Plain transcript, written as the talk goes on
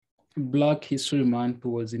Black History Month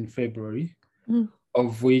was in February, Mm.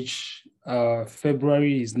 of which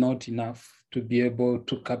February is not enough to be able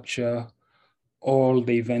to capture all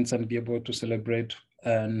the events and be able to celebrate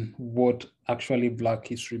and what actually Black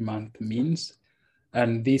History Month means.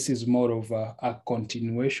 And this is more of a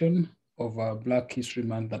continuation of a Black History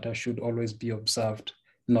Month that should always be observed,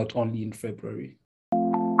 not only in February.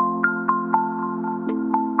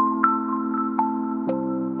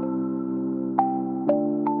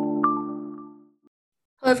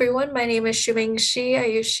 Hello, everyone. My name is Shubing Shi. I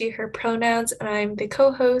use she, her pronouns, and I'm the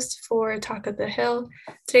co-host for Talk of the Hill.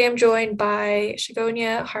 Today, I'm joined by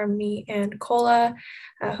Shigonia, Harmony, and Kola,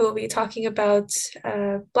 who will be talking about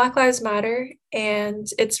Black Lives Matter and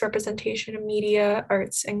its representation in media,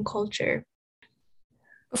 arts, and culture.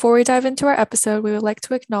 Before we dive into our episode, we would like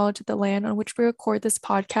to acknowledge that the land on which we record this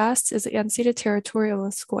podcast is the unceded territory of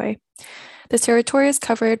Wet'suwet'en. This territory is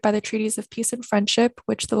covered by the treaties of peace and friendship,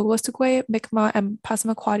 which the Wet'suwet'en, Mi'kmaq, and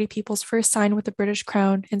Passamaquoddy peoples first signed with the British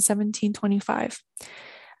Crown in 1725.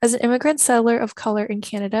 As an immigrant settler of color in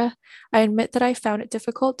Canada, I admit that I found it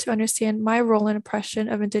difficult to understand my role in oppression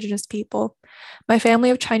of Indigenous people. My family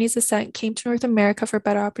of Chinese descent came to North America for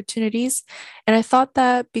better opportunities, and I thought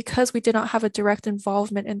that because we did not have a direct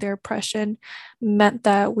involvement in their oppression meant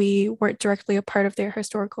that we weren't directly a part of their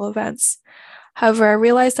historical events. However, I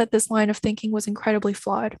realized that this line of thinking was incredibly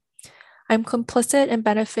flawed. I'm complicit in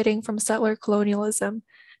benefiting from settler colonialism.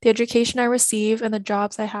 The education I receive and the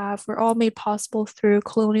jobs I have were all made possible through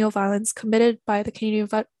colonial violence committed by the Canadian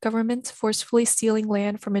government forcefully stealing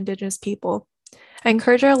land from Indigenous people. I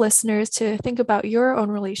encourage our listeners to think about your own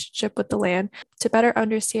relationship with the land to better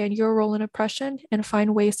understand your role in oppression and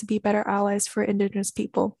find ways to be better allies for Indigenous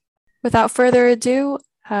people. Without further ado,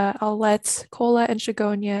 I'll let Kola and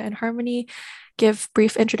Shigonia and Harmony give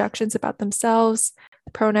brief introductions about themselves,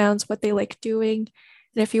 the pronouns, what they like doing,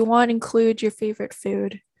 and if you want, include your favorite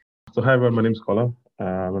food. So hi everyone, my name is Kola.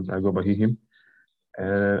 I go by he, him.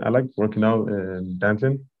 And I like working out and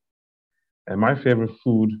dancing. And my favorite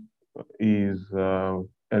food is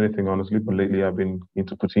anything, honestly, but lately I've been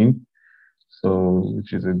into poutine, so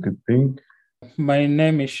which is a good thing. My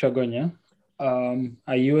name is Shagonya.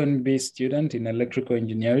 A UNB student in electrical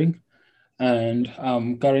engineering, and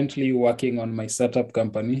I'm currently working on my startup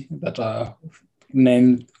company that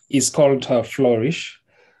name is called Flourish,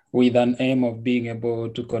 with an aim of being able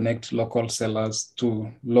to connect local sellers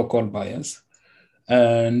to local buyers.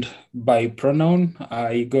 And by pronoun,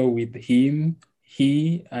 I go with him,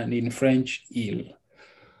 he, and in French, il.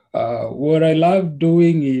 What I love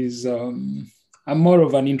doing is I'm more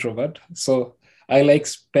of an introvert. So I like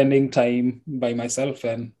spending time by myself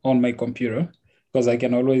and on my computer because I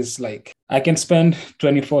can always I can spend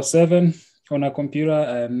 24/7 on a computer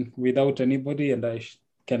and without anybody, and I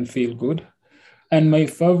can feel good. And my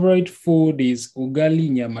favorite food is ugali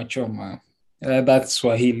nyama choma. That's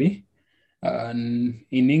Swahili. And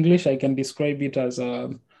in English, I can describe it as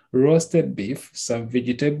roasted beef, some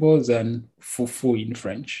vegetables, and fufu in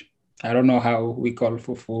French. I don't know how we call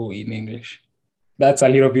fufu in English. That's a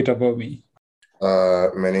little bit about me.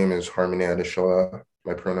 My name is Harmony Adeshola.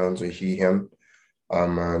 My pronouns are he, him.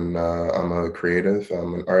 I'm a creative.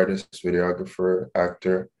 I'm an artist, videographer,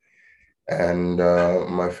 actor, and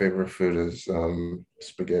my favorite food is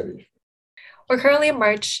spaghetti. We're currently in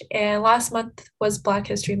March, and last month was Black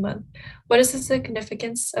History Month. What is the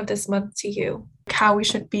significance of this month to you? How we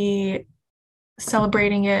should be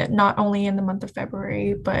celebrating it not only in the month of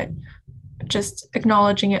February, but just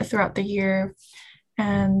acknowledging it throughout the year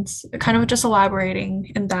and kind of just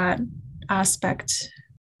elaborating in that aspect.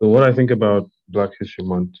 So what I think about Black History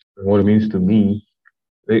Month and what it means to me,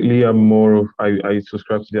 lately I'm more of, I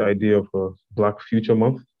subscribe to the idea of a Black Future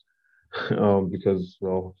Month because,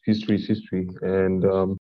 well, history is history. And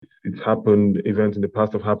it's happened, events in the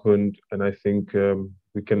past have happened. And I think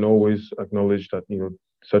we can always acknowledge that,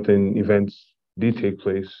 certain events did take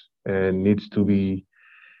place and needs to be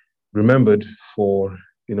remembered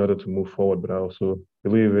in order to move forward. But I also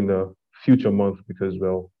believe in the future month because,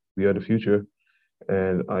 well, we are the future.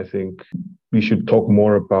 And I think we should talk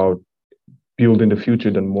more about building the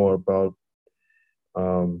future than more about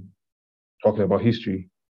talking about history,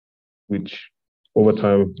 which over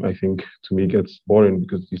time, I think, to me, gets boring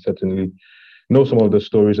because you certainly know some of the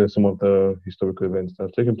stories and some of the historical events that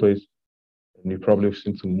have taken place. And you've probably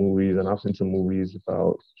seen some movies, and I've seen some movies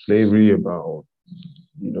about slavery, about,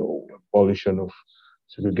 abolition of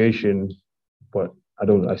segregation, but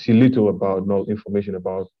I see little about, no information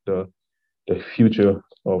about the future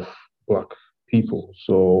of Black people.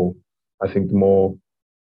 So I think more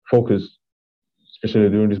focus, especially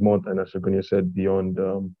during this month, and as Shagonia said, beyond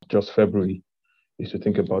just February, is to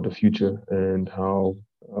think about the future and how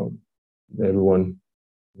everyone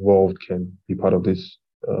involved can be part of this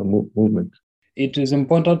movement. It is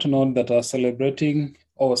important to note that our celebration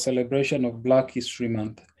of Black History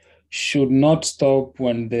Month should not stop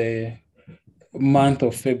when the month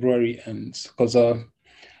of February ends, because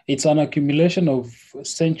it's an accumulation of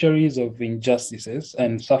centuries of injustices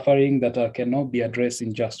and suffering that cannot be addressed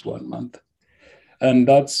in just 1 month. And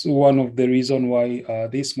that's one of the reasons why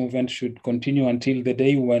this movement should continue until the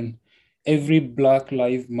day when every Black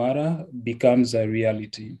Lives Matter becomes a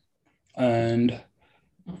reality. And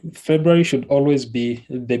February should always be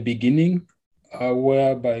the beginning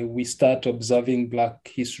whereby we start observing Black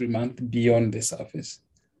History Month beyond the surface.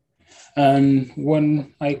 And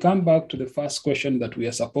when I come back to the first question that we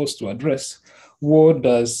are supposed to address, what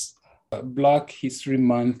does Black History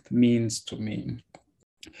Month means to me?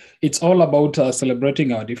 It's all about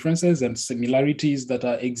celebrating our differences and similarities that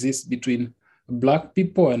exist between Black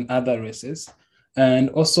people and other races, and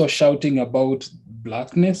also shouting about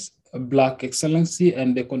Blackness, Black excellency,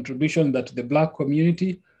 and the contribution that the Black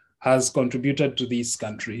community has contributed to this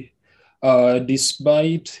country.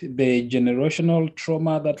 Despite the generational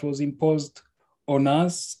trauma that was imposed on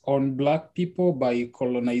us, on Black people by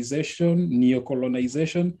colonization,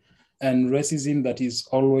 neo-colonization, and racism that is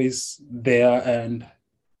always there, and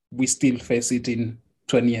we still face it in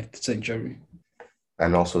 20th century.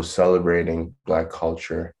 And also celebrating Black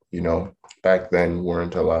culture. Back then we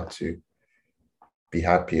weren't allowed to be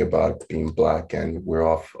happy about being Black, and we're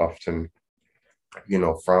often,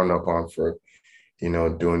 frowned upon for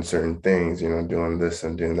doing certain things, doing this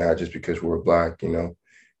and doing that just because we were Black,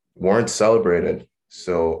 weren't celebrated.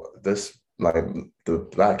 So this, like the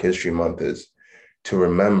Black History Month, is to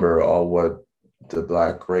remember all what the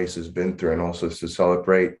Black race has been through, and also to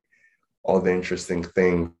celebrate all the interesting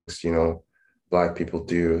things, Black people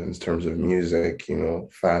do in terms of music,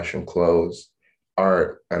 fashion, clothes,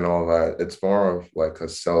 art, and all that. It's more of like a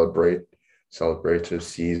celebrative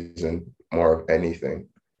season, more of anything.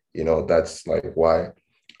 That's like why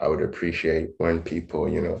I would appreciate when people,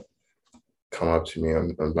 come up to me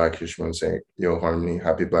on Black History Month and say, yo, Harmony,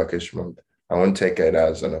 happy Black History Month. I wouldn't take it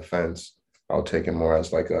as an offense. I'll take it more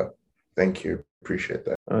as like a thank you, appreciate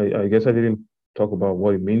that. I guess I didn't talk about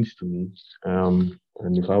what it means to me.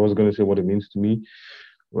 And if I was going to say what it means to me,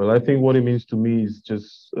 well, I think what it means to me is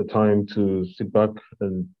just a time to sit back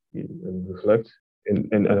and reflect.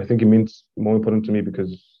 And I think it means more important to me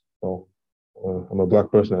because, I'm a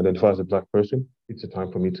Black person, I identify as a Black person. It's a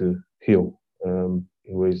time for me to heal in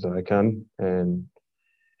ways that I can, and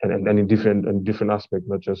in different aspects,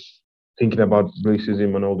 not just thinking about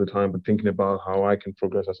racism and all the time, but thinking about how I can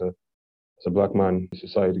progress as a Black man in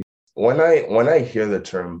society. When I hear the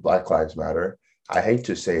term Black Lives Matter, I hate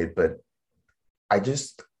to say it, but I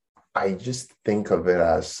just think of it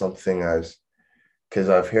as something as, because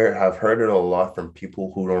I've heard it a lot from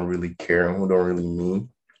people who don't really care and who don't really mean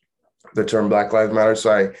the term Black Lives Matter.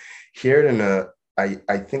 So I hear it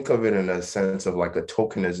I think of it in a sense of like a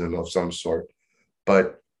tokenism of some sort.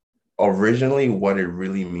 But originally what it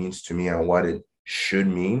really means to me and what it should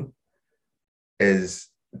mean is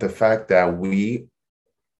the fact that we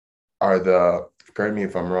are correct me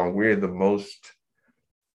if I'm wrong, we're the most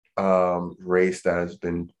race that has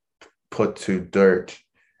been put to dirt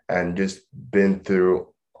and just been through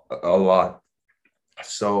a lot.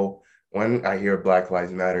 So when I hear Black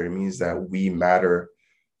Lives Matter, it means that we matter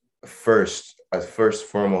first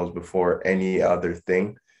foremost before any other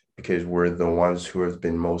thing, because we're the ones who have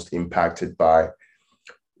been most impacted by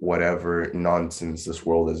whatever nonsense this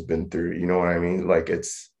world has been through. You know what I mean? Like,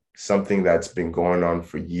 it's something that's been going on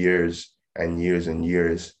for years and years and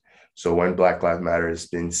years. So when Black Lives Matter is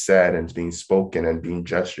being said and it's being spoken and being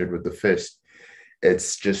gestured with the fist,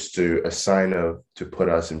 it's just a sign to put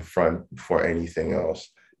us in front for anything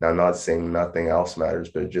else. Now, not saying nothing else matters,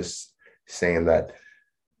 but just saying that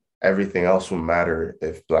everything else will matter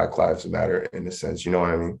if Black Lives Matter, in a sense. You know what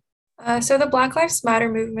I mean? So the Black Lives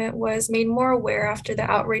Matter movement was made more aware after the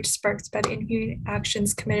outrage sparked by the inhuman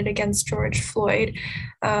actions committed against George Floyd.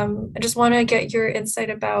 I just want to get your insight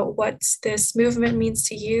about what this movement means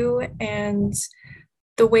to you and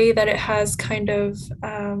the way that it has kind of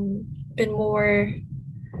been more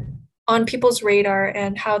on people's radar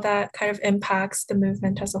and how that kind of impacts the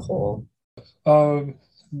movement as a whole.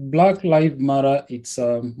 Black Lives Matter, it's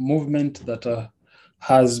a movement that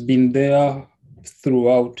has been there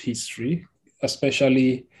throughout history,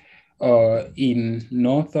 especially in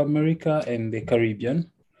North America and the Caribbean.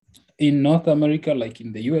 In North America, like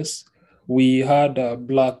in the US, we had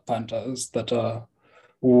Black Panthers that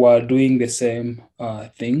were doing the same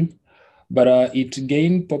thing. But it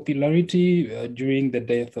gained popularity during the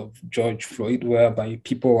death of George Floyd, whereby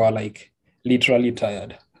people were like literally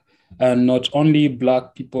tired. And not only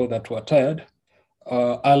Black people that were tired,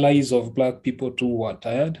 allies of Black people too were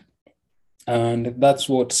tired. And that's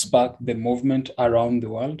what sparked the movement around the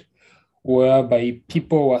world, whereby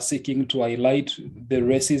people were seeking to highlight the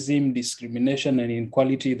racism, discrimination, and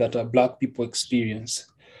inequality that Black people experience.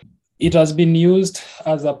 It has been used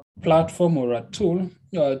as a platform or a tool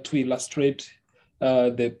to illustrate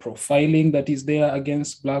the profiling that is there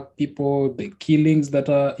against Black people, the killings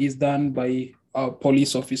that is done by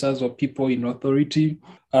police officers or people in authority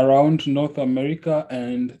around North America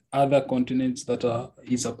and other continents that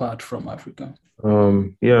is apart from Africa.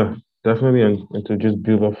 Yeah, definitely. And to just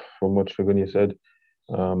build off from what Shogunya said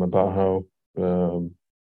about how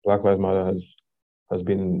Black Lives Matter has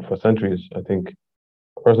been for centuries, I think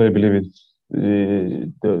I personally believe it's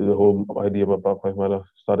the whole idea about Black Lives Matter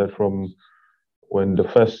started from when the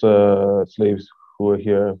first slaves who were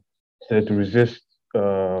here started to resist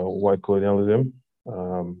white colonialism.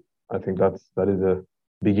 I think that is the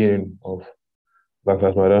beginning of Black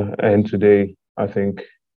Lives Matter. And today, I think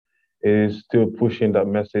it is still pushing that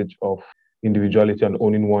message of individuality and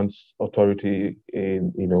owning one's authority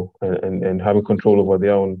in, and having control over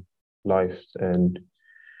their own lives and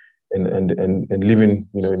living,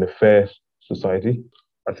 in a fair society.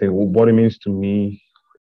 I think what it means to me,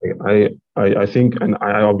 I think, and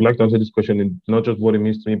I would like to answer this question in not just what it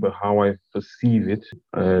means to me, but how I perceive it.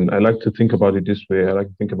 And I like to think about it this way. I like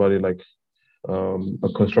to think about it like a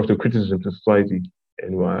constructive criticism to society.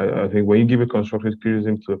 And I think when you give a constructive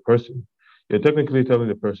criticism to a person, you're technically telling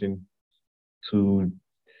the person to,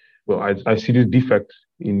 well, I see this defect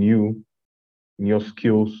in you, in your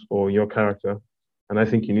skills or in your character, and I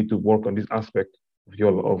think you need to work on this aspect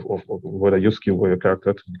of whether your skill or your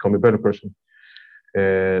character to become a better person.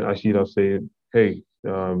 And I see it as saying, hey,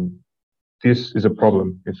 this is a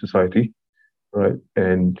problem in society, right?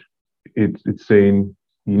 And it's saying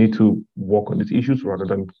you need to work on these issues rather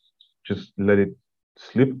than just let it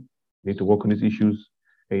slip. You need to work on these issues,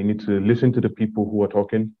 and you need to listen to the people who are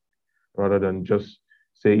talking rather than just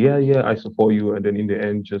say, yeah, I support you, and then in the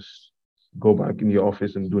end, just go back in your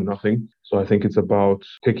office and do nothing. So I think it's about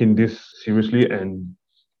taking this seriously and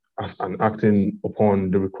acting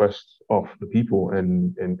upon the requests of the people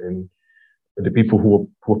and the people who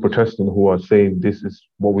are protesting, who are saying this is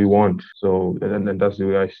what we want. So and that's the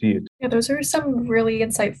way I see it. Yeah, those are some really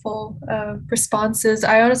insightful responses.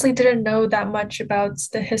 I honestly didn't know that much about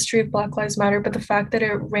the history of Black Lives Matter, but the fact that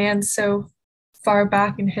it ran so far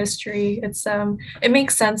back in history, it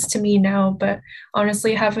makes sense to me now, but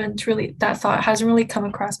honestly that thought hasn't really come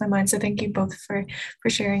across my mind. So thank you both for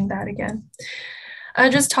sharing that again.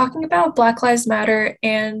 Just talking about Black Lives Matter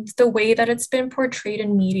and the way that it's been portrayed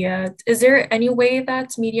in media, is there any way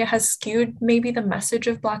that media has skewed maybe the message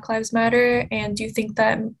of Black Lives Matter? And do you think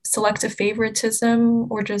that selective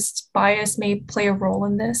favoritism or just bias may play a role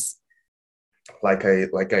in this? Like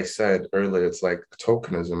I said earlier, it's like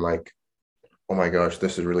tokenism, like, oh my gosh,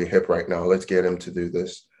 this is really hip right now. Let's get him to do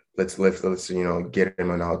this. Let's get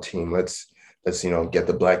him on our team. Let's get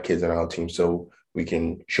the Black kids on our team so we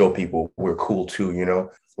can show people we're cool too.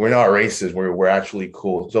 We're not racist. We're actually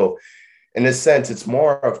cool. So in a sense, it's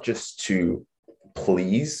more of just to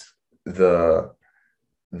please the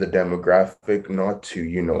demographic, not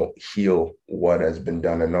to, heal what has been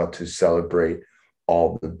done and not to celebrate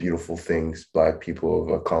all the beautiful things Black people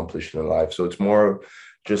have accomplished in life. So it's more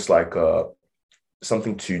just like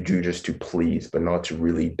something to do just to please, but not to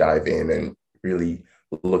really dive in and really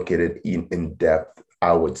look at it in depth,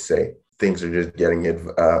 I would say. Things are just getting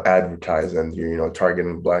advertised and you're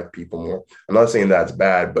targeting Black people more. I'm not saying that's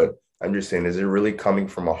bad, but I'm just saying, is it really coming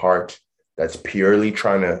from a heart that's purely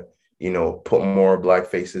trying to, put more Black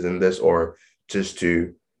faces in this, or just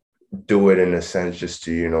to do it in a sense, just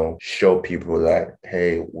to, show people that,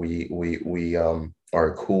 hey, we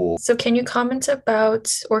are cool. So can you comment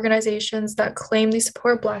about organizations that claim they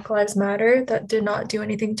support Black Lives Matter that did not do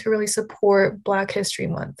anything to really support Black History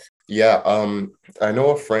Month? Yeah, I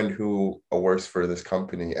know a friend who works for this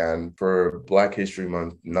company, and for Black History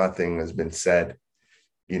Month, nothing has been said,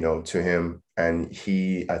 to him. And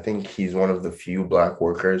I think he's one of the few Black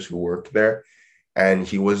workers who worked there. And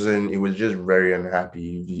he was just very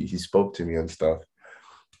unhappy. He spoke to me and stuff.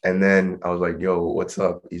 And then I was like, yo, what's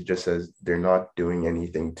up? He just says they're not doing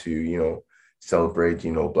anything to, celebrate,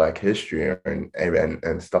 Black history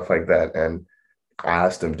and stuff like that. And I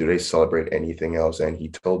asked him, do they celebrate anything else? And he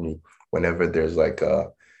told me whenever there's like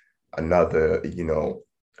another,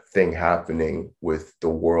 thing happening with the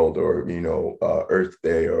world, or, Earth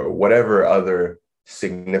Day or whatever other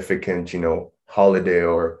significant, holiday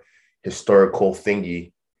or historical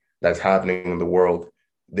thingy that's happening in the world,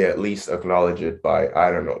 they at least acknowledge it by, I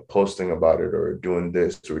don't know, posting about it or doing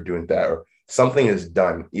this or doing that, or something is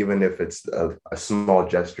done, even if it's a small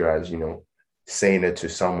gesture as, saying it to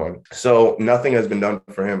someone. So nothing has been done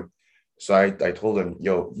for him. So I told him,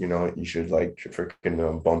 yo, you should like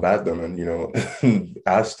freaking bombard them and,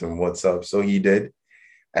 ask them what's up. So he did.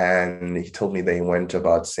 And he told me they went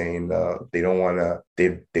about saying they don't want to,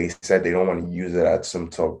 they said they don't want to use it as some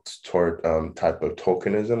type of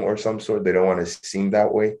tokenism or some sort. They don't want to seem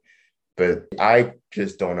that way. But I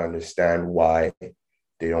just don't understand why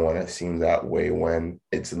they don't want to seem that way when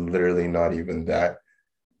it's literally not even that.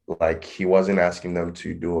 Like, he wasn't asking them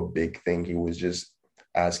to do a big thing. He was just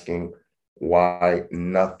asking why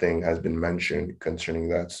nothing has been mentioned concerning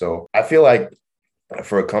that. So I feel like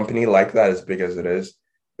for a company like that, as big as it is,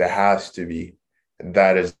 there has to be,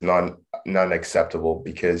 that is non-acceptable,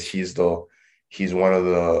 because he's one of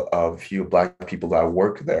the few Black people that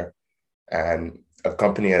work there. And a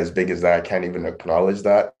company as big as that can't even acknowledge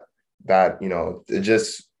that, it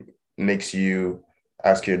just makes you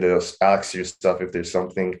ask yourself if there's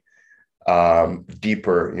something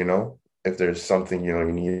deeper, if there's something, you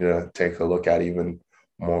need to take a look at even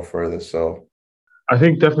more further. So I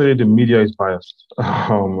think definitely the media is biased.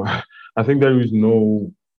 I think there is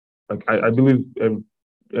no, like, I believe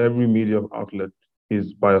every media outlet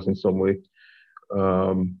is biased in some way.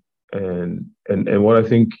 And what I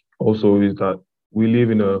think also is that we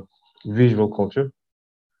live in a visual culture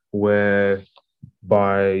whereby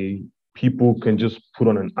people can just put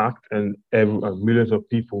on an act and millions of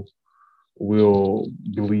people will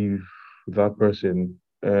believe that person.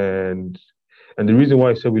 And the reason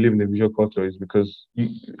why I said we live in a visual culture is because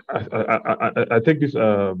I take this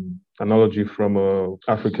analogy from a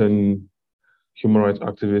African human rights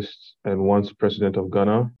activist and once president of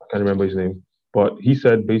Ghana. I can't remember his name, but he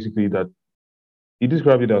said basically that he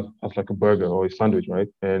described it as like a burger or a sandwich, right?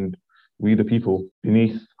 And we, the people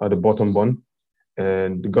beneath, are the bottom bun,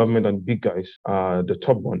 and the government and big guys are the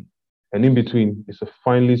top bun. And in between, it's a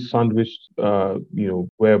finely sandwiched,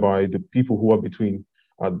 whereby the people who are between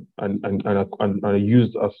are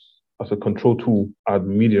used as a control tool are the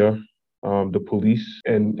media, the police,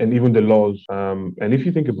 and even the laws. And if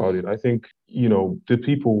you think about it, I think, the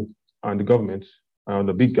people and the government,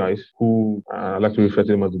 the big guys, who I like to refer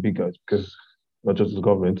to them as the big guys, because not just the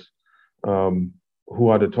government, who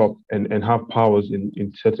are the top and have powers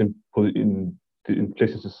in certain in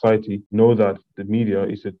places in society, know that the media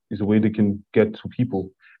is a way they can get to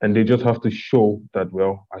people, and they just have to show that,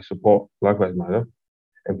 well, I support Black Lives Matter,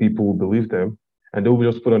 and people will believe them, and they'll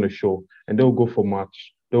just put on a show, and they'll go for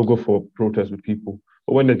march, they'll go for protest with people,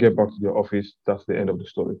 but when they get back to their office, that's the end of the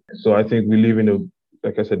story. So I think we live in a,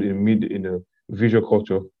 like I said, in a visual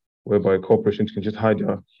culture whereby corporations can just hide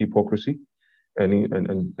their hypocrisy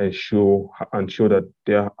and show that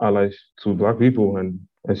they are allies to Black people and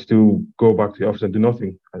still go back to the office and do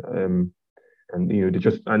nothing. They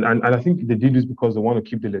just and I think they did this because they want to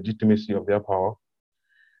keep the legitimacy of their power,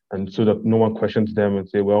 and so that no one questions them and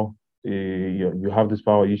say, well, you have this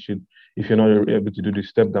power, you should, if you're not able to do this,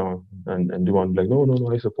 step down and do one, like, no,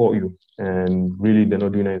 I support you. And really, they're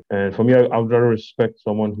not doing it. And for me, I would rather respect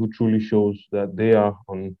someone who truly shows that they are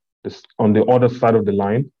on the other side of the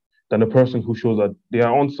line than a person who shows that they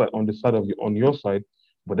are on the side of on your side,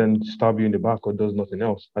 but then stab you in the back or does nothing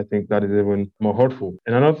else. I think that is even more hurtful.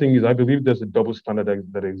 And another thing is, I believe there's a double standard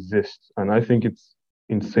that exists. And I think it's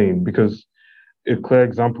insane, because a clear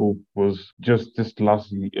example was just this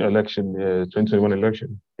last election, 2021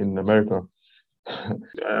 election in America.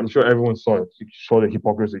 I'm sure everyone saw it. You saw the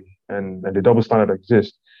hypocrisy and the double standard that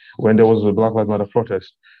exists when there was a Black Lives Matter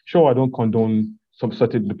protest. Sure, I don't condone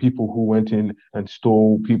the people who went in and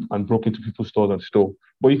stole people and broke into people's stores and stole.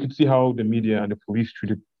 But you could see how the media and the police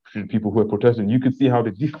treated people who were protesting. You could see how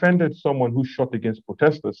they defended someone who shot against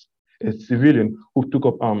protesters, a civilian who took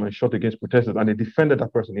up arms and shot against protesters, and they defended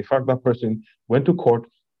that person. In fact, that person went to court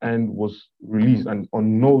and was released and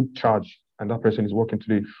on no charge, and that person is working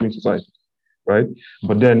today free in society, right?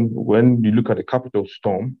 But then when you look at the Capitol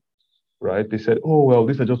storm, right, they said, oh, well,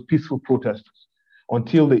 these are just peaceful protesters,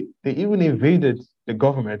 until they even invaded the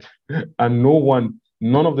government, and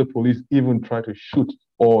none of the police even tried to shoot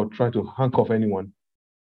or try to handcuff anyone.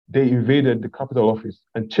 They invaded the Capitol office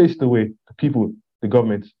and chased away the people, the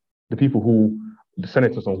government, the people the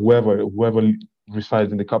senators or whoever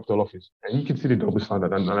resides in the Capitol office. And you can see the double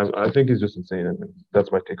standard, and I think it's just insane, and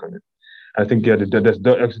that's my take on it. I think, yeah, there's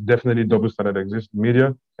definitely double standard that exists in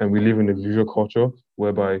media, and we live in a visual culture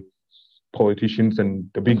whereby politicians and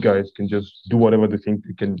the big guys can just do whatever they think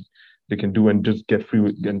they can do and just get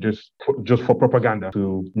free and just for propaganda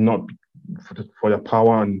to not for their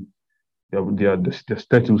power and their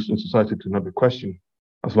status in society to not be questioned,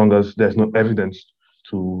 as long as there's no evidence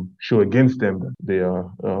to show against them that they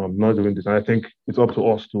are not doing this. And I think it's up to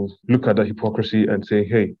us to look at that hypocrisy and say,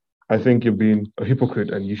 hey, I think you're being a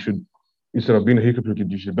hypocrite, and you should, instead of being a hypocrite,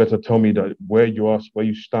 you should better tell me that where you are, where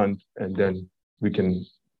you stand, and then we can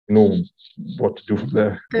know what to do from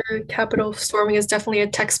there. The Capitol storming is definitely a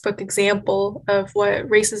textbook example of what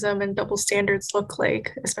racism and double standards look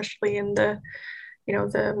like, especially in the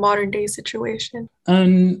modern day situation.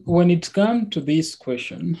 And when it comes to this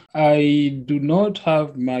question, I do not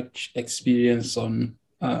have much experience on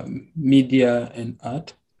media and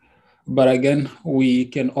art. But again, we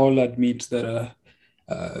can all admit that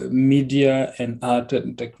media and art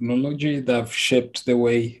and technology that have shaped the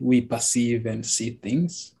way we perceive and see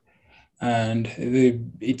things. And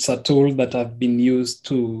it's a tool that have been used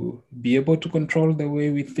to be able to control the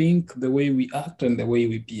way we think, the way we act, and the way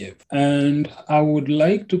we behave. And I would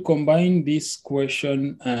like to combine this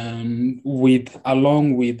question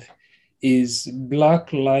along with, is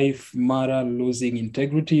Black Lives Matter losing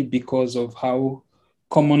integrity because of how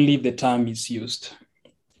commonly the term is used?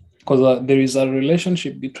 Because there is a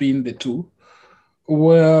relationship between the two,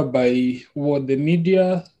 whereby what the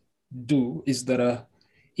media do is that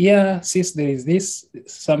since there is this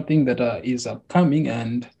something that is upcoming,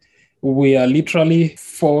 and we are literally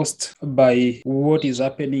forced by what is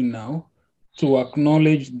happening now to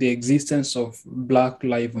acknowledge the existence of Black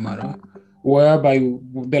Lives Matter, whereby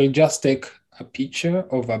they'll just take a picture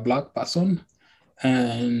of a Black person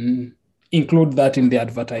and include that in the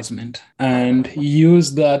advertisement and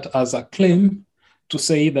use that as a claim to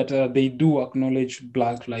say that they do acknowledge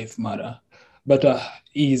Black Lives Matter. But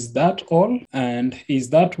is that all? And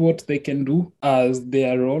is that what they can do as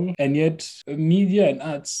their role? And yet media and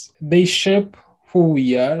arts, they shape who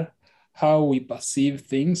we are, how we perceive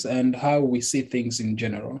things, and how we see things in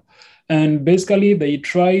general. And basically, they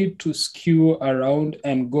try to skew around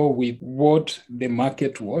and go with what the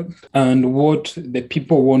market wants and what the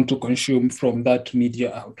people want to consume from that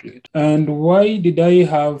media outlet. And why did I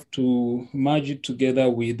have to merge it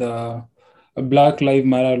together with Black Lives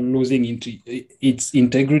Matter losing its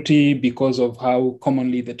integrity because of how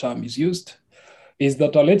commonly the term is used? Is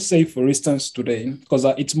that, let's say, for instance, today, because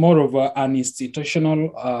it's more of an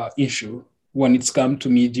institutional issue when it's come to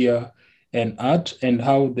media and art and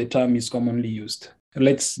how the term is commonly used.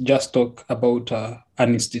 Let's just talk about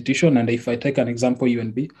an institution. And if I take an example,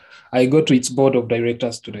 UNB, I go to its board of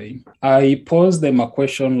directors today. I pose them a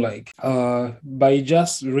question like, by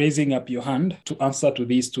just raising up your hand to answer to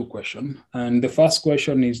these two questions. And the first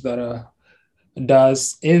question is that,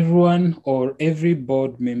 does everyone or every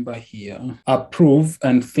board member here approve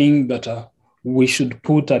and think that we should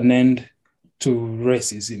put an end to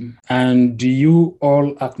racism? And do you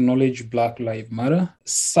all acknowledge Black Lives Matter?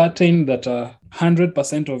 Certain that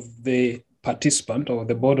 100% of the participant or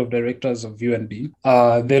the board of directors of UNB,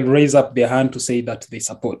 they'll raise up their hand to say that they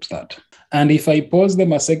support that. And if I pose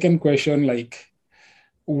them a second question like,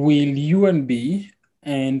 will UNB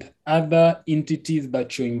and other entities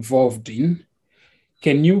that you're involved in,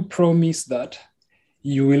 can you promise that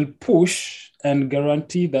you will push and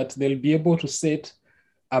guarantee that they'll be able to set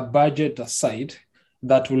a budget aside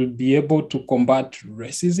that will be able to combat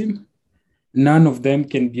racism? None of them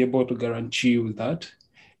can be able to guarantee you that.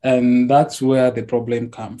 And that's where the problem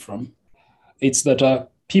comes from. It's that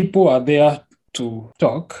people are there to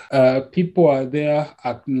talk. People are there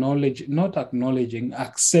accepting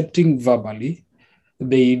verbally.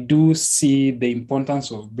 They do see the importance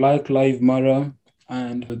of Black Lives Matter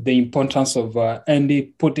and the importance of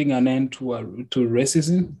putting an end to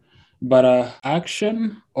racism. But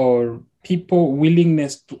action or people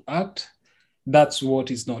willingness to act, that's what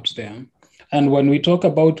is not there. And when we talk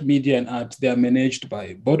about media and art, they are managed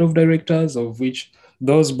by board of directors, of which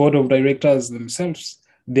those board of directors themselves,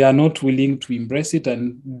 they are not willing to embrace it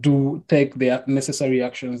and do take the necessary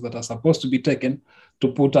actions that are supposed to be taken to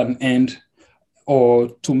put an end or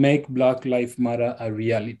to make Black Lives Matter a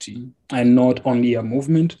reality and not only a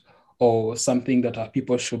movement or something that our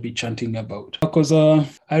people should be chanting about. Because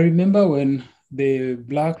I remember when the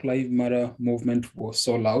Black Lives Matter movement was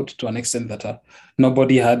so loud to an extent that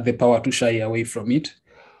nobody had the power to shy away from it.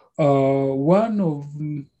 One of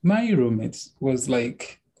my roommates was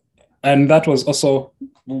like, and that was also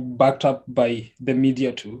backed up by the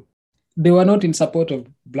media too. They were not in support of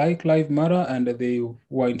Black Lives Matter and they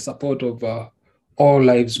were in support of All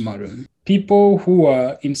Lives Matter. People who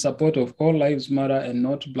are in support of All Lives Matter and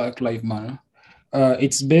not Black Lives Matter,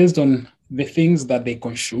 it's based on the things that they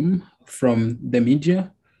consume from the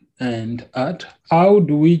media and art. How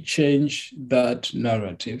do we change that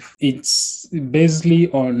narrative? It's basically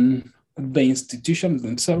on the institutions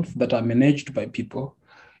themselves that are managed by people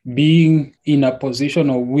being in a position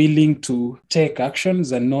of willing to take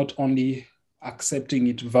actions and not only accepting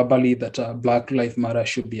it verbally that Black Lives Matter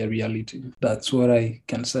should be a reality. That's what I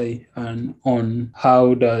can say. And on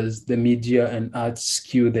how does the media and arts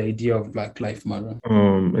skew the idea of Black Lives Matter?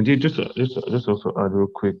 And just also add real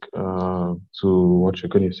quick to what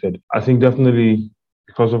Shakoni said. I think definitely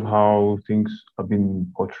because of how things have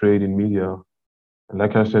been portrayed in media, and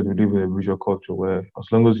like I said, we live in a visual culture where as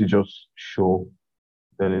long as you just show,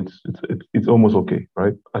 then it's almost okay,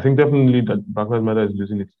 right? I think definitely that Black Lives Matter is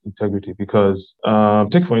losing its integrity because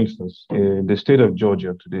take for instance in the state of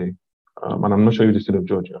Georgia today, and I'm not sure if the state of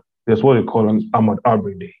Georgia, there's what they call an Ahmaud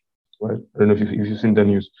Arbery Day, right? I don't know if you've seen the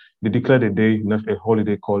news. They declared a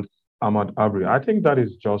holiday called Ahmaud Arbery. I think that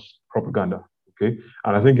is just propaganda, okay?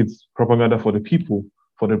 And I think it's propaganda for the people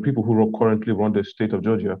who currently run the state of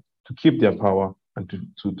Georgia to keep their power and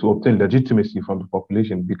to obtain legitimacy from the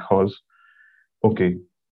population because, okay,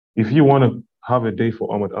 if you want to have a day for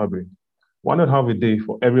Ahmaud Arbery, why not have a day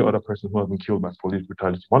for every other person who has been killed by police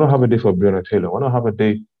brutality? Why not have a day for Breonna Taylor? Why not have a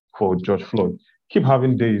day for George Floyd? Keep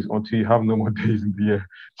having days until you have no more days in the year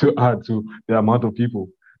to add to the amount of people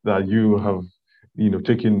that you have,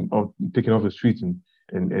 taken off the streets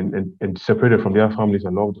and separated from their families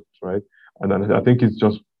and loved ones, right? And I think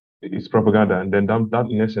it's propaganda, and then that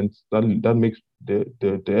in essence that makes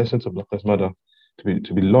the essence of Black Lives Matter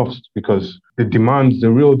to be lost because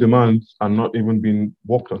the real demands are not even being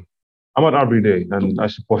worked on. I'm out every day and I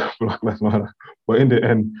support Black Lives Matter, but in the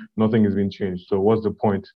end, nothing is being changed. So what's the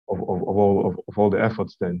point of all the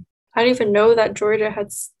efforts then? I didn't even know that Georgia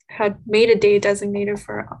had made a day designated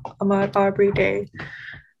for Ahmaud Arbery Day.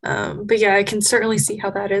 But yeah, I can certainly see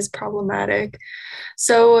how that is problematic.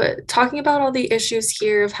 So talking about all the issues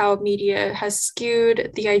here of how media has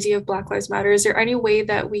skewed the idea of Black Lives Matter, is there any way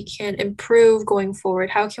that we can improve going forward?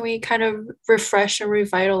 How can we kind of refresh and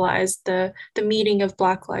revitalize the meaning of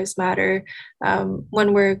Black Lives Matter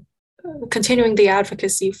when we're continuing the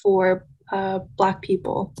advocacy for Black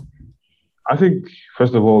people? I think,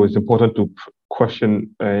 first of all, it's important to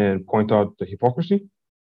question and point out the hypocrisy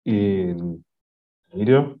in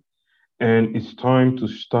media, and it's time to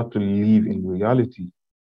start to live in reality.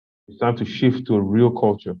 It's time to shift to a real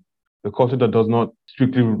culture, a culture that does not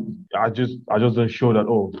strictly. I just don't show that.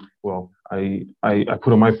 Oh, well, I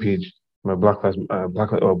put on my page my Black Lives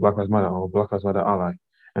Matter or Black Lives Matter ally,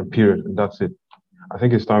 and period, and that's it. I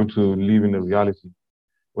think it's time to live in a reality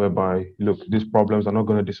whereby, look, these problems are not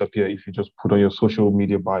going to disappear if you just put on your social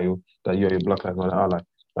media bio that you're a Black Lives Matter ally.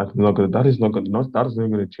 That is not going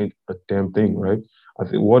to change a damn thing, right? I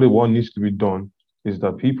think what needs to be done is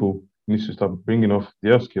that people need to start bringing off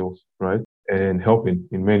their skills, right, and helping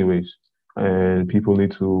in many ways. And people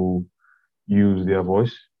need to use their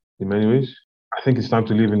voice in many ways. I think it's time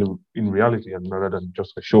to live in reality and rather than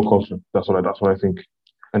just a show culture. That's what I think,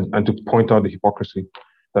 and to point out the hypocrisy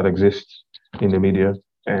that exists in the media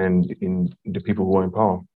and in the people who are in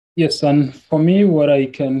power. Yes, and for me, what I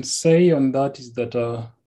can say on that is that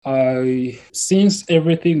since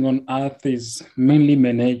everything on earth is mainly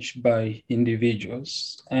managed by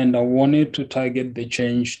individuals, and I wanted to target the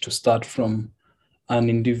change to start from an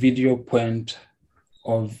individual point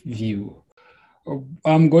of view.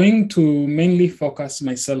 I'm going to mainly focus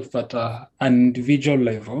myself at an individual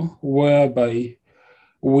level, whereby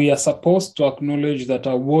we are supposed to acknowledge that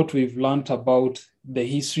what we've learned about the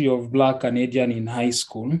history of Black Canadian in high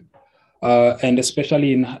school, and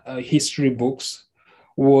especially in history books,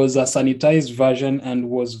 was a sanitized version and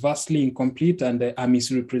was vastly incomplete and a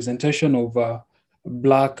misrepresentation of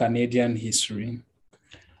Black Canadian history.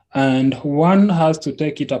 And one has to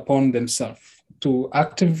take it upon themselves to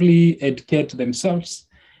actively educate themselves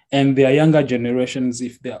and their younger generations,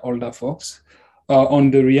 if they're older folks,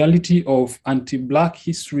 on the reality of anti-Black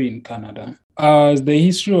history in Canada. The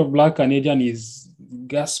history of Black Canadian is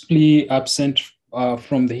ghastly absent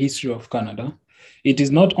from the history of Canada. It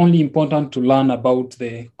is not only important to learn about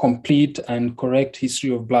the complete and correct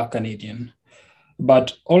history of Black Canadian,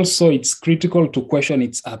 but also it's critical to question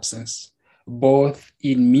its absence, both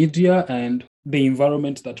in media and the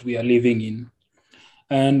environment that we are living in.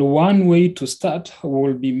 And one way to start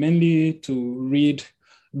will be mainly to read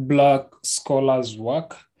Black scholars'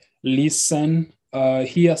 work, listen,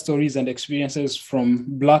 hear stories and experiences from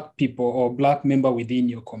Black people or Black members within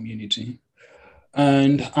your community.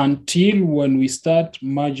 And until when we start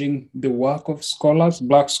merging the work of scholars,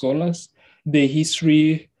 Black scholars, the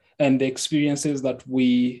history and the experiences that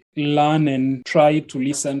we learn and try to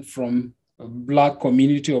listen from Black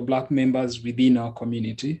community or Black members within our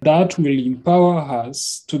community. That will empower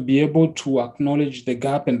us to be able to acknowledge the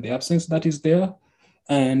gap and the absence that is there.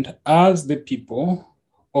 And as the people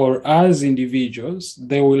or as individuals,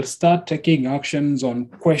 they will start taking actions on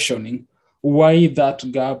questioning why that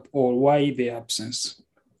gap or why the absence.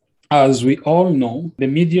 As we all know, the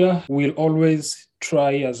media will always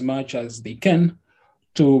try as much as they can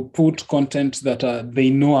to put content that they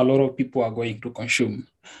know a lot of people are going to consume.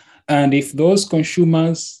 And if those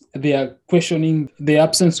consumers, they are questioning the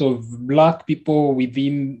absence of Black people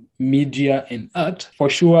within media and art, for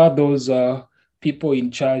sure those people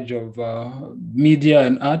in charge of media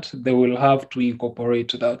and art, they will have to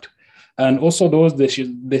incorporate that. And also those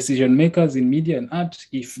decision makers in media and art,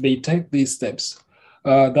 if they take these steps,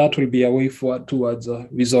 that will be a way forward towards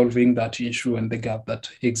resolving that issue and the gap that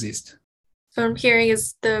exists. What I'm hearing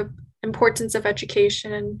is the importance of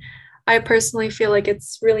education, and I personally feel like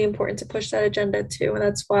it's really important to push that agenda too. And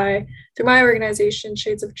that's why through my organization,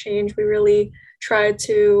 Shades of Change, we really try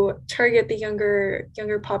to target the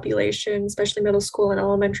younger population, especially middle school and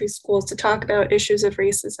elementary schools, to talk about issues of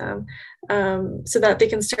racism, so that they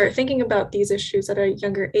can start thinking about these issues at a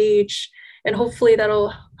younger age. And hopefully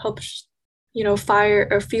that'll help, fire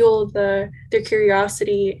or fuel their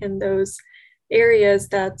curiosity in those areas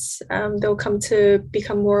that they'll come to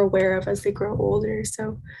become more aware of as they grow older.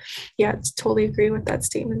 So yeah, totally agree with that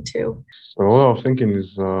statement too. So what I was thinking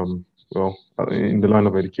is, in the line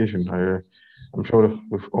of education, I'm sure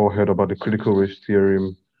we've all heard about the critical race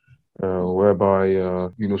theorem, whereby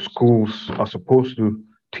schools are supposed to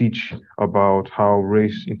teach about how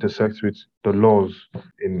race intersects with the laws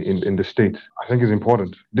in the state. I think it's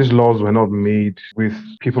important. These laws were not made with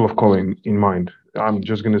people of color in mind. I'm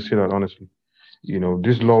just going to say that honestly.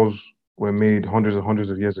 These laws were made hundreds and hundreds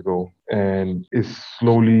of years ago, and it's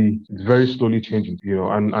very slowly changing,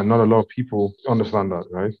 and not a lot of people understand that,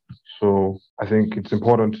 right? So I think it's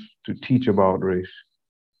important to teach about race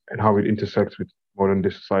and how it intersects with modern day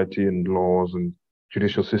society and laws and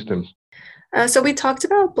judicial systems. So we talked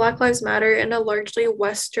about Black Lives Matter in a largely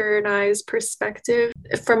westernized perspective.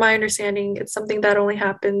 From my understanding, it's something that only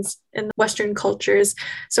happens in Western cultures.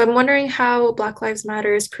 So I'm wondering how Black Lives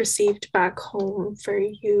Matter is perceived back home for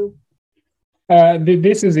you.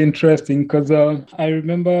 This is interesting because I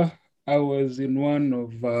remember I was in one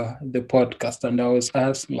of the podcasts and I was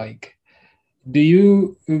asked, do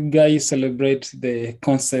you guys celebrate the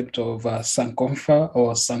concept of Sankofa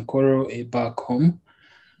or Sankoro back home?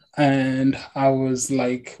 And I was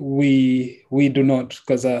like, we do not,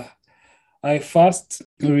 because I first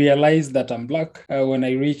realized that I'm Black when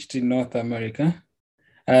I reached in North America.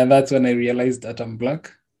 That's when I realized that I'm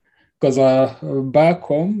Black, because back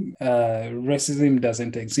home, racism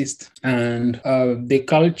doesn't exist. And the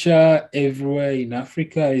culture everywhere in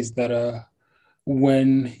Africa is that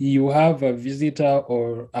when you have a visitor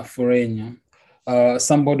or a foreigner,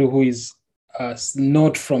 somebody who is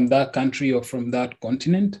not from that country or from that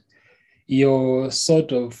continent, you're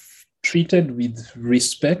sort of treated with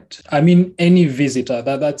respect. I mean, any visitor,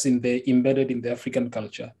 that's embedded in the African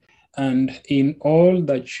culture. And in all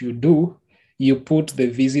that you do, you put the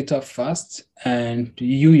visitor first and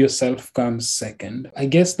you yourself come second. I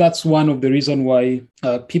guess that's one of the reasons why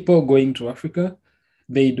people going to Africa,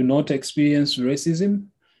 they do not experience racism.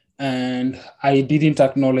 And I didn't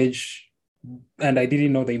acknowledge and I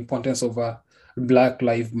didn't know the importance of Black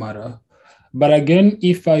Lives Matter. But again,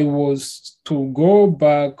 if I was to go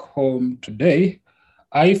back home today,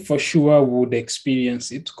 I for sure would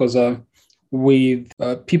experience it because with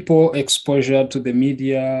people exposure to the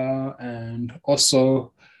media and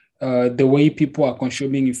also the way people are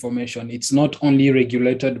consuming information, it's not only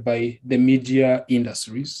regulated by the media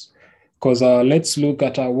industries. Because let's look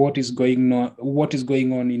at what is going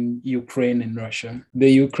on in Ukraine and Russia.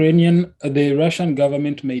 The Russian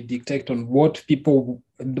government may dictate on what it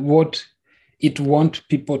wants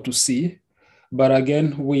people to see. But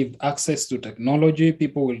again, with access to technology,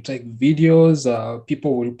 people will take videos,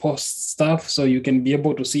 people will post stuff, so you can be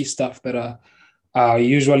able to see stuff that are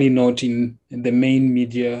usually not in the main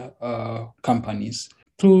media companies.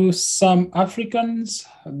 To some Africans,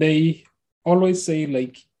 they always say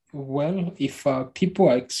well, if people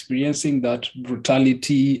are experiencing that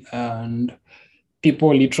brutality and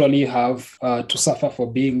people literally have to suffer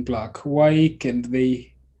for being Black, why can't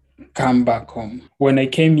they come back home? When I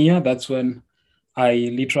came here, that's when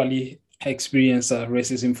I literally experienced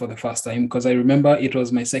racism for the first time, because I remember it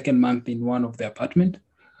was my second month in one of the apartment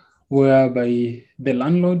whereby the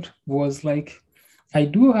landlord was like, I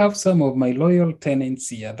do have some of my loyal tenants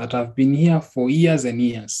here that have been here for years and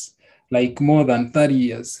years, like more than 30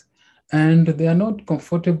 years. and they are not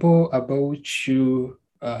comfortable about you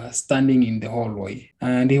standing in the hallway.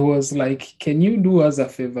 And he was like, can you do us a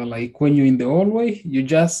favor? Like when you're in the hallway, you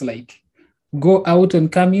just like go out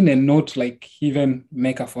and come in and not like even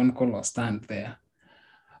make a phone call or stand there.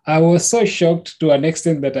 I was so shocked to an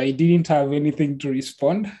extent that I didn't have anything to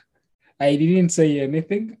respond. I didn't say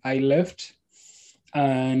anything. I left.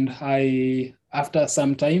 And after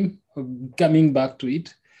some time coming back to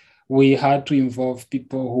it, we had to involve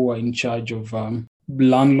people who are in charge of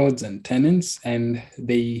landlords and tenants, and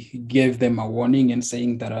they gave them a warning and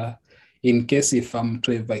saying that in case if I'm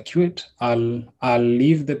to evacuate, I'll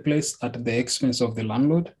leave the place at the expense of the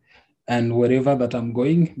landlord, and wherever that I'm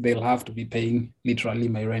going, they'll have to be paying literally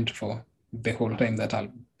my rent for the whole time that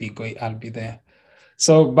I'll be there.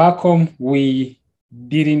 So back home, we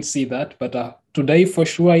didn't see that, but today for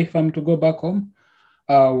sure, if I'm to go back home,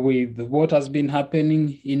 with what has been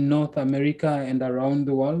happening in North America and around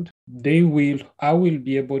the world, I will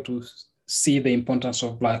be able to see the importance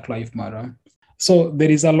of Black Lives Matter. So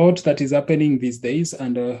there is a lot that is happening these days,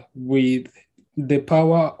 and with the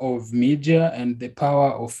power of media and the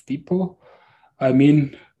power of people, I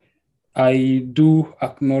mean, I do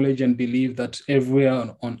acknowledge and believe that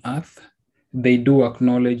everywhere on earth, they do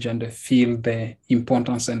acknowledge and feel the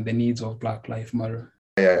importance and the needs of Black Lives Matter.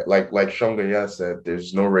 Yeah, like Shongaya said,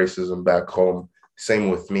 there's no racism back home. Same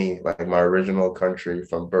with me, like my original country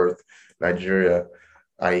from birth, Nigeria.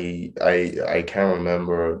 I can't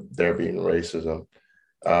remember there being racism.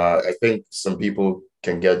 I think some people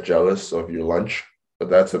can get jealous of your lunch, but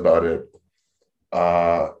that's about it.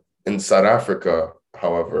 In South Africa,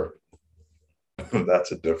 however,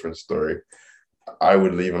 that's a different story. I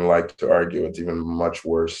would even like to argue it's even much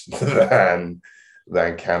worse than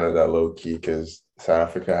Canada, low key, because South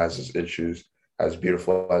Africa has its issues. As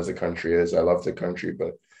beautiful as the country is, I love the country,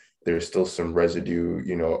 but there's still some residue,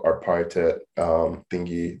 apartheid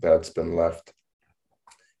thingy that's been left,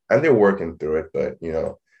 and they're working through it. But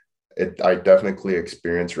I definitely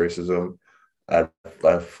experienced racism at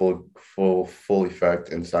full effect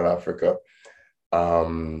in South Africa.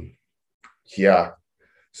 Yeah.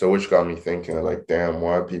 So which got me thinking, like, damn,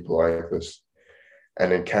 why are people like this?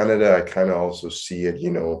 And in Canada, I kind of also see it,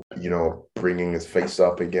 bringing its face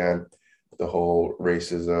up again, the whole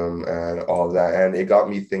racism and all that. And it got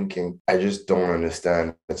me thinking, I just don't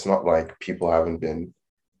understand. It's not like people haven't been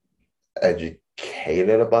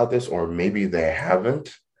educated about this, or maybe they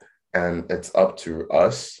haven't. And it's up to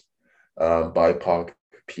us, BIPOC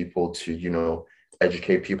people, to,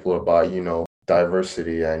 educate people about,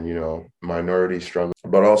 diversity and minority struggle.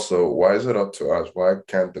 But also, why is it up to us? Why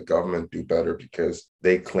can't the government do better? Because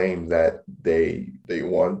they claim that they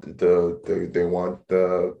want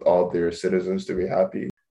all their citizens to be happy.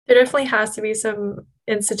 There definitely has to be some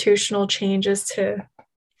institutional changes to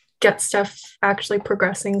get stuff actually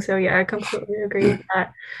progressing. So yeah, I completely agree with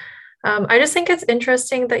that. I just think it's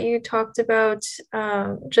interesting that you talked about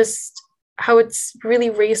just how it's really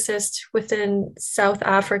racist within South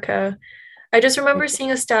Africa. I just remember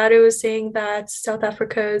seeing a stat. It was saying that South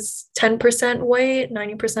Africa is 10% white,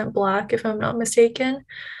 90% Black, if I'm not mistaken.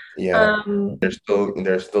 Yeah, they're still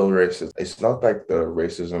racist. It's not like the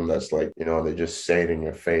racism that's like, they just say it in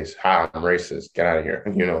your face. I'm racist. Get out of here.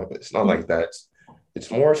 It's not like that.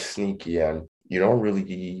 It's more sneaky, and you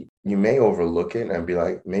may overlook it and be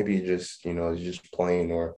like, maybe just, it's just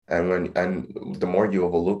plain, and the more you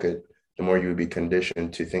overlook it, the more you would be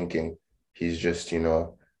conditioned to thinking he's just,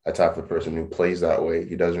 a type of person who plays that way.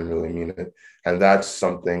 He doesn't really mean it. And that's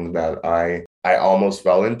something that I almost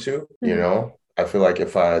fell into, I feel like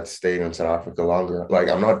if I had stayed in South Africa longer, like,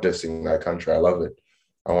 I'm not dissing that country. I love it.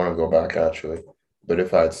 I want to go back, actually. But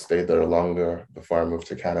if I had stayed there longer before I moved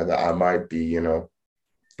to Canada, I might be, in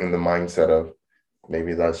the mindset of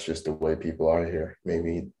maybe that's just the way people are here.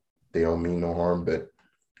 Maybe they don't mean no harm, but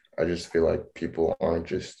I just feel like people aren't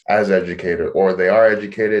just as educated, or they are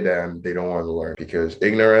educated and they don't want to learn, because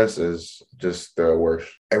ignorance is just the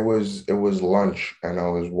worst. It was lunch, and I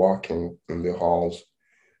was walking in the halls.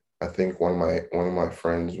 I think one of my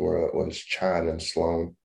friends was Chad and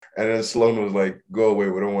Sloan, and then Sloan was like, "Go away,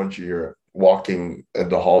 we don't want you here." Walking in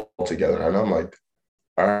the hall together, and I'm like,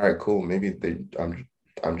 "All right, cool. Maybe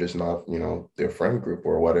I'm just not their friend group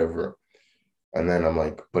or whatever." And then I'm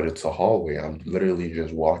like, but it's a hallway. I'm literally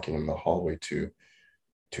just walking in the hallway to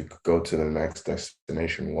go to the next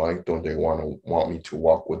destination. Why don't they want me to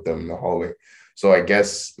walk with them in the hallway? So I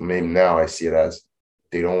guess maybe now I see it as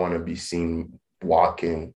they don't want to be seen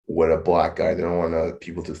walking with a Black guy. They don't want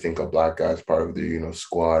people to think a Black guy is part of the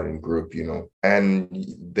squad and group. And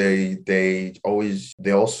they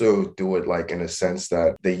also do it like in a sense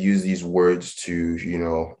that they use these words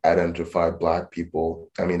to identify Black people.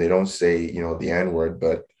 I mean, they don't say the N-word,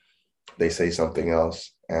 but they say something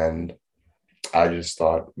else. And I just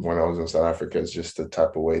thought when I was in South Africa, it's just the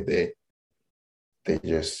type of way they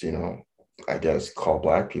just I guess call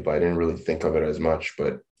Black people. I didn't really think of it as much,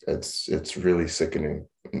 but it's really sickening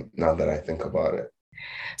now that I think about it.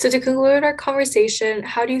 So to conclude our conversation,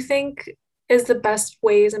 how do you think is the best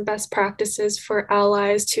ways and best practices for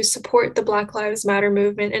allies to support the Black Lives Matter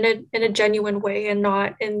movement in a genuine way, and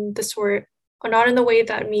not in the way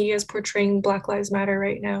that media is portraying Black Lives Matter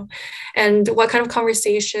right now? And what kind of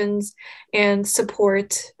conversations and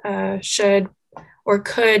support should or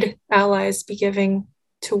could allies be giving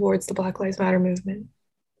towards the Black Lives Matter movement?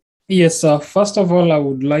 Yes, first of all, I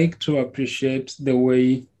would like to appreciate the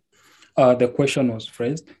way the question was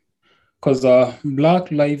phrased, because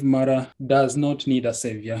Black Lives Matter does not need a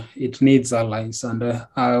savior. It needs allies. And it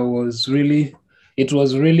was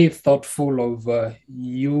really thoughtful of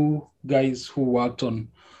you guys who worked on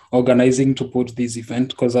organizing to put this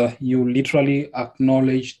event, because you literally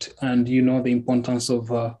acknowledged and the importance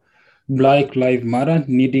of Black Lives Matter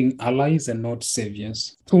needing allies and not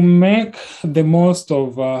saviors. To make the most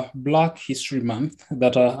of Black History Month,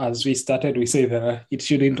 that as we started, we say that it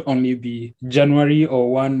shouldn't only be January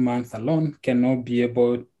or 1 month alone, cannot be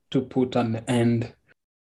able to put an end.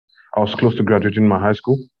 I was close to graduating my high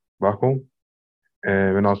school back home,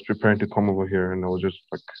 and when I was preparing to come over here, and I was just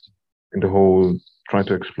like in the whole trying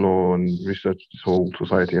to explore and research this whole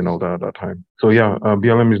society and all that at that time. So yeah,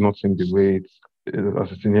 BLM is not seen the way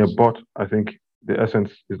as it's in here, but I think the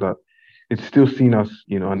essence is that it's still seen as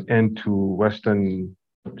an end to Western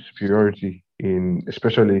superiority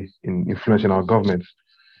especially in influencing our governments,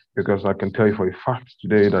 because I can tell you for a fact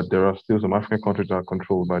today that there are still some African countries that are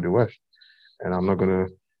controlled by the West, and I'm not going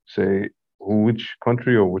to say which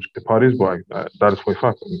country or which the parties, but that is for a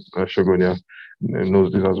fact. Shogonia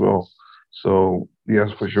knows this as well. So yes,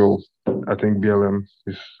 for sure, I think BLM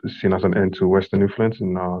is seen as an end to Western influence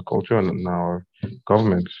in our culture and in our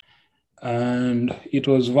governments. And it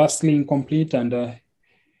was vastly incomplete and a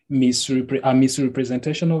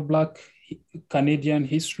misrepresentation of Black Canadian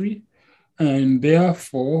history. And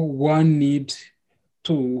therefore, one need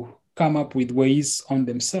to come up with ways on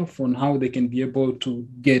themselves on how they can be able to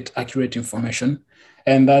get accurate information.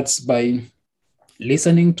 And that's by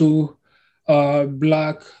listening to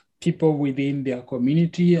Black people within their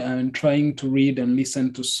community and trying to read and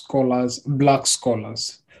listen to Black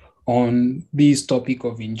scholars on this topic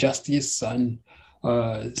of injustice and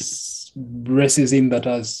racism that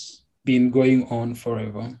has been going on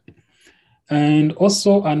forever. And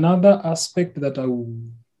also another aspect that I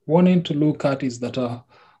wanted to look at is that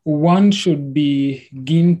one should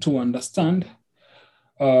begin to understand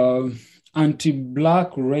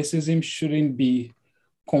anti-Black racism shouldn't be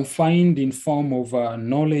confined in form of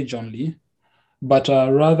knowledge only, but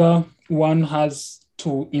rather one has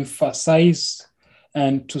to emphasize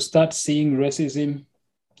and to start seeing racism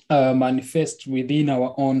manifest within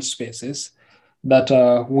our own spaces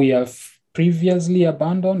that we have previously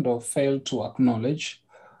abandoned or failed to acknowledge.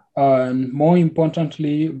 And more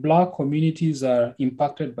importantly, Black communities are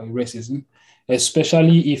impacted by racism,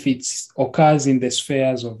 especially if it occurs in the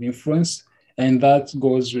spheres of influence, and that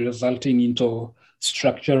goes resulting into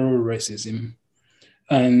structural racism.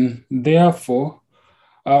 And therefore,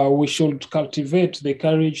 we should cultivate the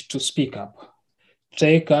courage to speak up,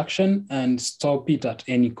 take action, and stop it at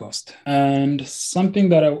any cost. And something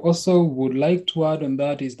that I also would like to add on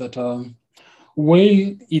that is that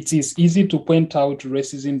while it is easy to point out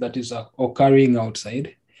racism that is occurring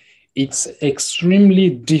outside, it's extremely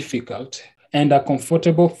difficult and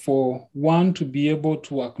uncomfortable for one to be able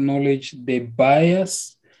to acknowledge the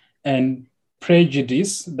bias and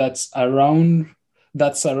prejudice that's around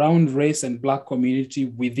race and Black community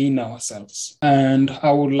within ourselves. And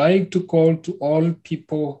I would like to call to all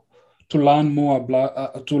people to learn more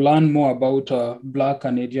about Black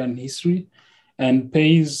Canadian history and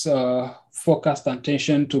pays focused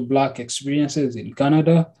attention to Black experiences in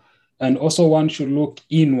Canada. And also one should look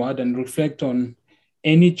inward and reflect on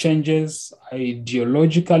any changes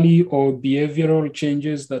ideologically or behavioral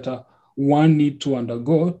changes that one need to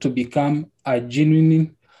undergo to become a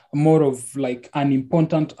genuine, more of like an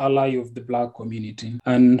important ally of the Black community.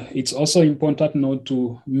 And it's also important not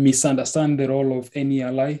to misunderstand the role of any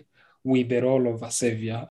ally with the role of a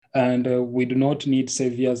savior. And we do not need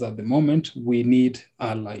saviors at the moment, we need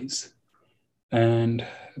allies. And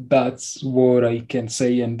that's what I can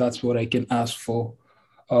say, and that's what I can ask for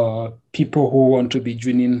people who want to be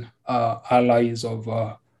joining allies of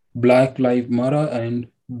Black Lives Matter and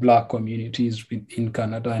Black communities in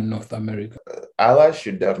Canada and North America. Allies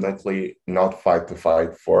should definitely not fight the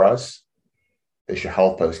fight for us. They should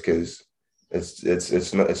help us, because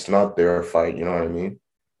it's not their fight. You know what I mean?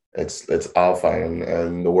 It's our fight,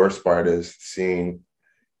 and the worst part is seeing,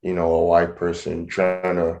 a white person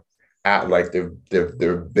trying to act like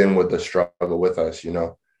they've been with the struggle with us.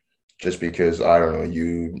 Just because, I don't know,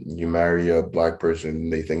 you marry a Black person,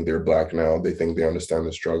 they think they're Black now. They think they understand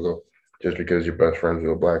the struggle. Just because you're best friends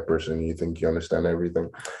with a Black person, you think you understand everything.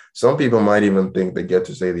 Some people might even think they get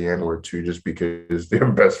to say the N-word too, just because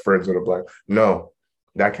they're best friends with a Black. No,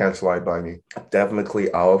 that can't slide by me.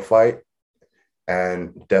 Definitely our fight,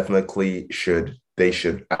 and definitely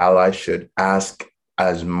allies should ask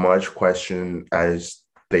as much question as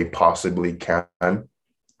they possibly can.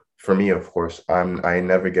 For me, of course, I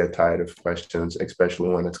never get tired of questions, especially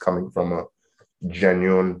when it's coming from a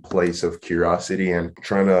genuine place of curiosity and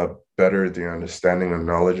trying to better the understanding and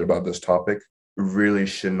knowledge about this topic. Really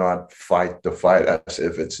should not fight the fight as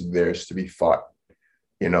if it's theirs to be fought.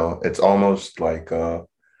 It's almost like, all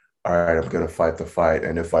right, I'm going to fight the fight,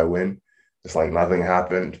 and if I win, it's like nothing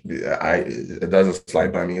happened. It doesn't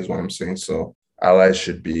slide by me is what I'm saying. So allies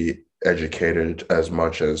should be educated as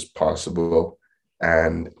much as possible,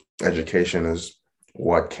 and education is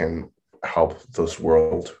what can help this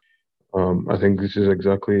world. I think this is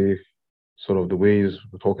exactly sort of the ways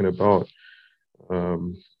we're talking about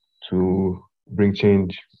to bring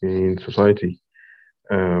change in society.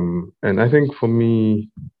 And I think for me,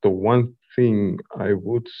 the one thing I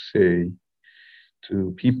would say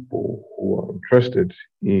to people who are interested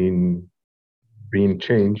in bringing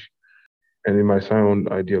change, and it might sound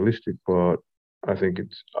idealistic, but I think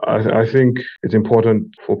it's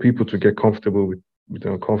important for people to get comfortable with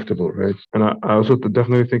the uncomfortable, right? And I also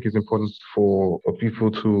definitely think it's important for people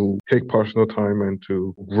to take personal time and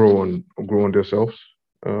to grow on themselves,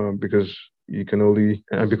 because you can only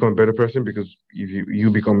become a better person, because if you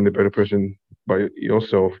becoming a better person by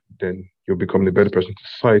yourself, then you're becoming a better person to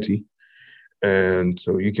society. And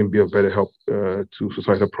so you can be of better help to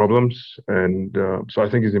societal problems. And so I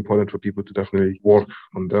think it's important for people to definitely work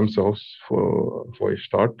on themselves for a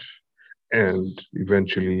start, and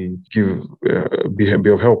eventually be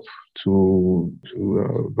of help to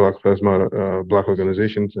Black Lives Matter, Black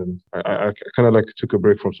organizations. And I kind of took a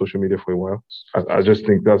break from social media for a while. I just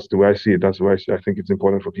think that's the way I see it. That's the way I think it's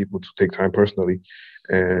important for people to take time personally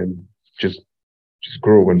and just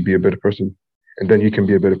grow and be a better person. And then you can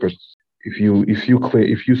be a better person. If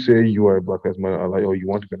you say you are a Black Lives Matter ally, or you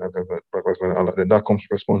want to be a Black Lives Matter ally, then that comes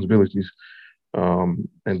with responsibilities. And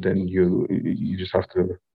then you just have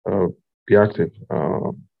to be active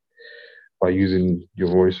by using your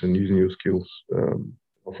voice and using your skills,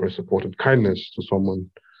 for support and kindness to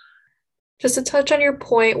someone. Just to touch on your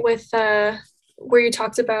point with where you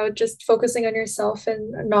talked about just focusing on yourself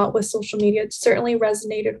and not with social media, it certainly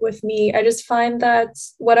resonated with me. I just find that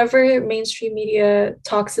whatever mainstream media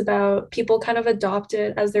talks about, people kind of adopt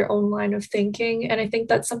it as their own line of thinking. And I think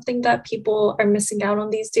that's something that people are missing out on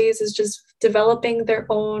these days, is just developing their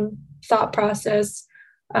own thought process,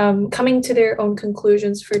 coming to their own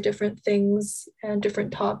conclusions for different things and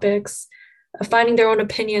different topics, finding their own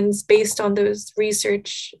opinions based on those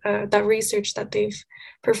research that they've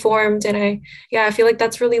performed. And I feel like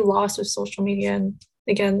that's really lost with social media, and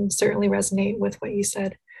again, certainly resonate with what you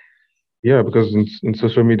said. Yeah, because in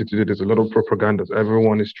social media today, there's a lot of propaganda.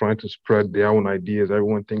 Everyone is trying to spread their own ideas.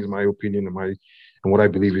 Everyone thinks my opinion and what I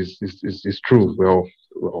believe is true. Well,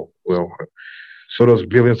 so does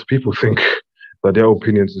billions of people think that their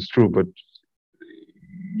opinions is true, but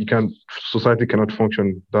society cannot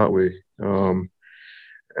function that way.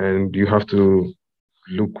 And you have to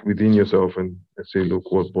look within yourself and say,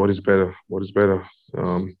 look, what is better?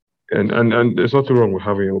 And there's nothing wrong with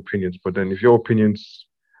having your opinions, but then if your opinions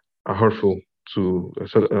are hurtful to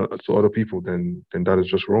other people, then that is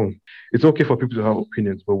just wrong. It's okay for people to have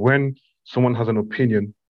opinions, but when someone has an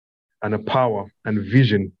opinion and a power and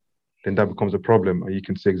vision, then that becomes a problem. And you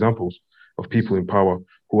can see examples of people in power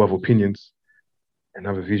who have opinions and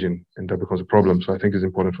have a vision, and that becomes a problem. So I think it's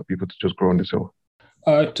important for people to just grow on themselves.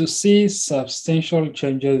 To see substantial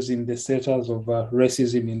changes in the status of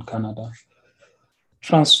racism in Canada.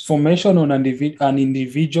 Transformation on an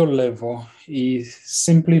individual level is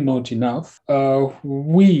simply not enough.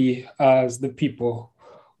 We, as the people,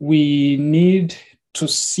 we need to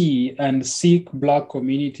see and seek Black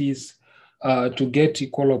communities to get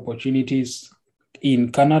equal opportunities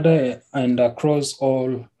in Canada and across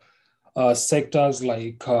all sectors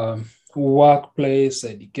like workplace,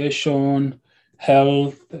 education,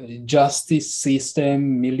 health, justice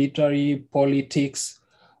system, military, politics,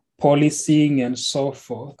 policing, and so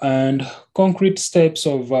forth. And concrete steps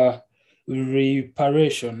of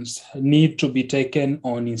reparations need to be taken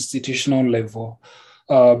on institutional level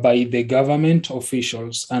by the government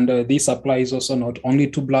officials. And this applies also not only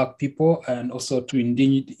to Black people and also to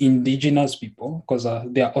indigenous people, because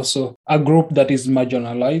they are also a group that is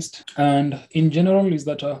marginalized. And in general is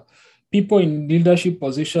that people in leadership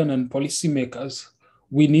position and policymakers,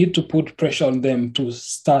 we need to put pressure on them to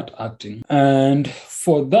start acting. And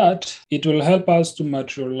for that, it will help us to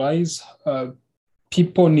materialize.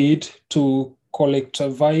 People need to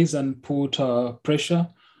collectivize and put pressure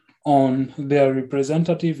on their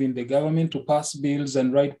representative in the government to pass bills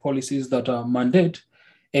and write policies that mandate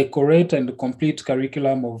a correct and complete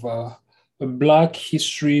curriculum of Black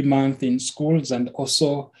History Month in schools, and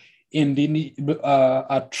also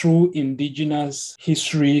a true indigenous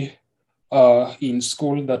history in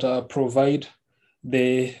school that provide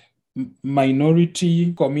the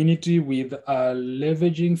minority community with a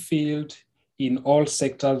leveraging field in all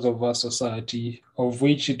sectors of our society, of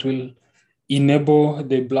which it will enable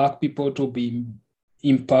the Black people to be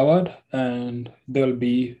empowered, and they'll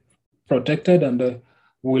be protected and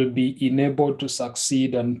will be enabled to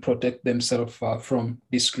succeed and protect themselves from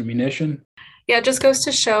discrimination. Yeah, it just goes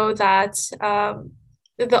to show that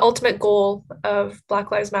the ultimate goal of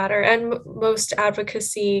Black Lives Matter and most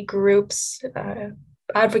advocacy groups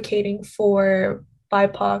advocating for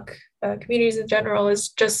BIPOC communities in general is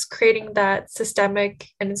just creating that systemic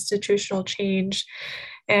and institutional change.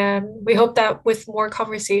 And we hope that with more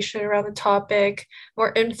conversation around the topic,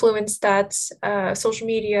 more influence that social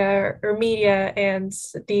media or media and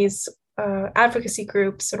these advocacy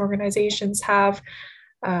groups and organizations have,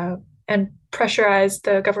 and pressurize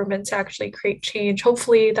the government to actually create change.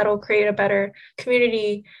 Hopefully that'll create a better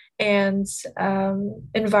community and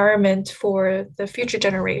environment for the future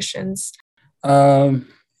generations.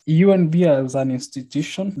 UNB as an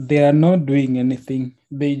institution, they are not doing anything.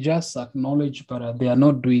 They just acknowledge, but they are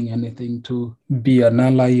not doing anything to be an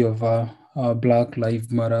ally of Black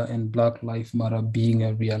Lives Matter and Black Lives Matter being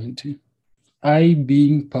a reality. I,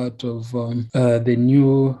 being part of the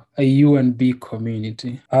new UNB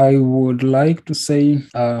community, I would like to say,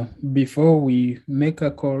 before we make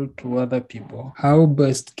a call to other people, how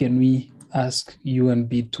best can we ask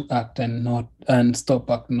UNB to act and stop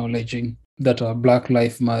acknowledging that Black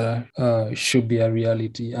Lives Matter should be a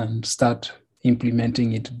reality and start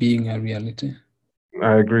implementing it being a reality?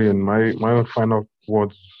 I agree. And my own final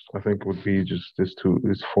words, I think, would be just these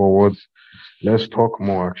 4 words. Let's talk,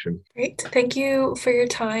 more action. Great. Thank you for your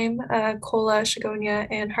time, Kola, Shigonya,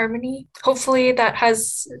 and Harmony. Hopefully that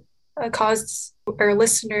has caused our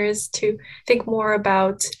listeners to think more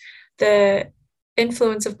about the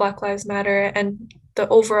influence of Black Lives Matter and the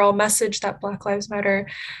overall message that Black Lives Matter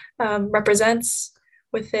represents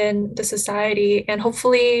within the society. And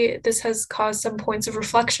hopefully this has caused some points of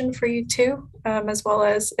reflection for you too, as well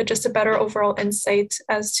as just a better overall insight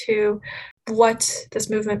as to what this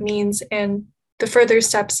movement means and the further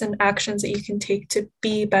steps and actions that you can take to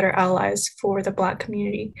be better allies for the Black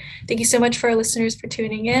community. Thank you so much for our listeners for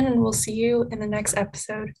tuning in, and we'll see you in the next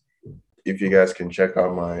episode. If you guys can check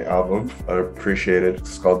out my album, I'd appreciate it.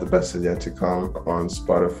 It's called The Best Is Yet to Come on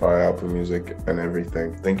Spotify, Apple Music, and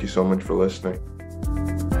everything. Thank you so much for listening.